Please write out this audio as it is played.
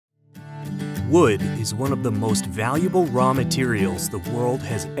Wood is one of the most valuable raw materials the world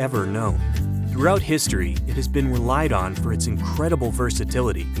has ever known. Throughout history, it has been relied on for its incredible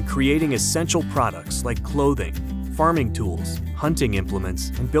versatility in creating essential products like clothing, farming tools, hunting implements,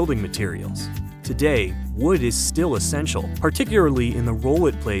 and building materials. Today, wood is still essential, particularly in the role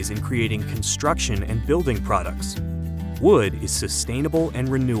it plays in creating construction and building products. Wood is sustainable and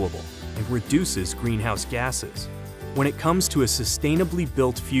renewable, and reduces greenhouse gases. When it comes to a sustainably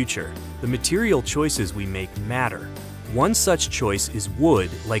built future, the material choices we make matter. One such choice is wood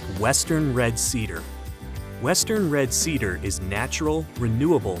like Western Red Cedar. Western Red Cedar is natural,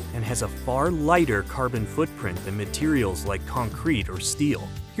 renewable, and has a far lighter carbon footprint than materials like concrete or steel.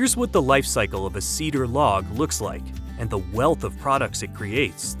 Here's what the life cycle of a cedar log looks like, and the wealth of products it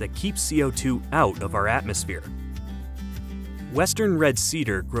creates that keeps CO2 out of our atmosphere. Western Red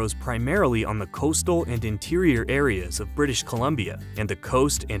Cedar grows primarily on the coastal and interior areas of British Columbia and the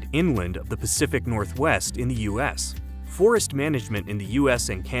coast and inland of the Pacific Northwest in the U.S. Forest management in the U.S.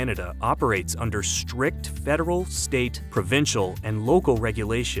 and Canada operates under strict federal, state, provincial, and local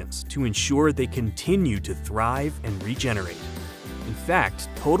regulations to ensure they continue to thrive and regenerate. In fact,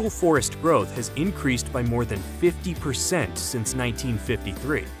 total forest growth has increased by more than 50% since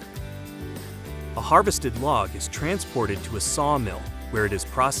 1953. A harvested log is transported to a sawmill, where it is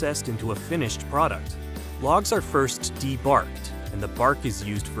processed into a finished product. Logs are first debarked, and the bark is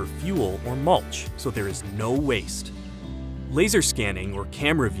used for fuel or mulch, so there is no waste. Laser scanning or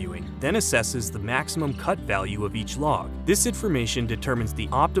camera viewing then assesses the maximum cut value of each log. This information determines the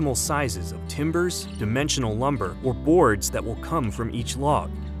optimal sizes of timbers, dimensional lumber, or boards that will come from each log.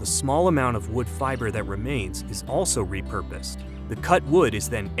 The small amount of wood fiber that remains is also repurposed. The cut wood is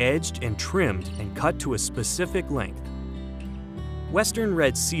then edged and trimmed and cut to a specific length. Western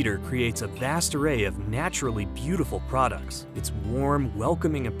Red Cedar creates a vast array of naturally beautiful products. Its warm,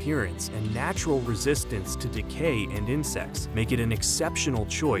 welcoming appearance and natural resistance to decay and insects make it an exceptional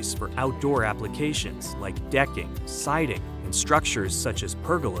choice for outdoor applications like decking, siding, and structures such as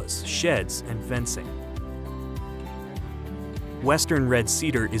pergolas, sheds, and fencing. Western Red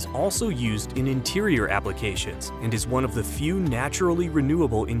Cedar is also used in interior applications and is one of the few naturally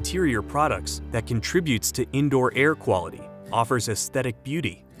renewable interior products that contributes to indoor air quality, offers aesthetic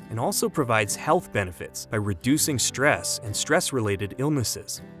beauty, and also provides health benefits by reducing stress and stress-related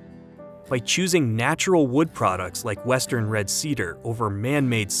illnesses. By choosing natural wood products like Western Red Cedar over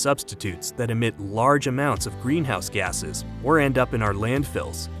man-made substitutes that emit large amounts of greenhouse gases or end up in our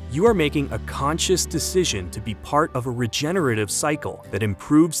landfills, you are making a conscious decision to be part of a regenerative cycle that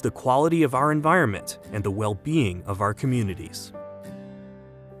improves the quality of our environment and the well-being of our communities.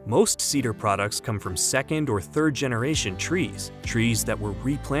 Most cedar products come from second or third generation trees that were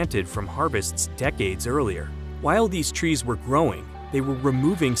replanted from harvests decades earlier. While these trees were growing, they were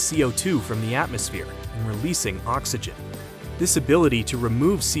removing CO2 from the atmosphere and releasing oxygen. This ability to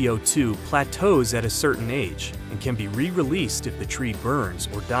remove CO2 plateaus at a certain age and can be re-released if the tree burns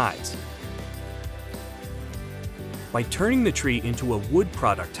or dies. By turning the tree into a wood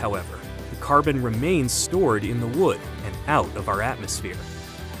product, however, the carbon remains stored in the wood and out of our atmosphere.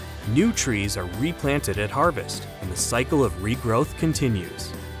 New trees are replanted at harvest, and the cycle of regrowth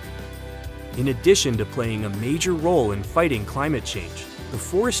continues. In addition to playing a major role in fighting climate change, the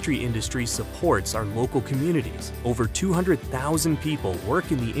forestry industry supports our local communities. Over 200,000 people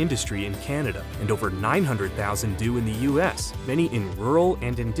work in the industry in Canada, and over 900,000 do in the U.S., many in rural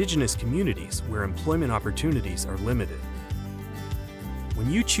and Indigenous communities where employment opportunities are limited.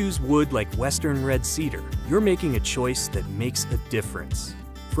 When you choose wood like Western Red Cedar, you're making a choice that makes a difference.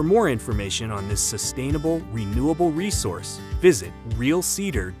 For more information on this sustainable, renewable resource, visit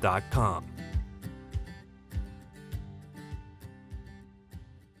realcedar.com.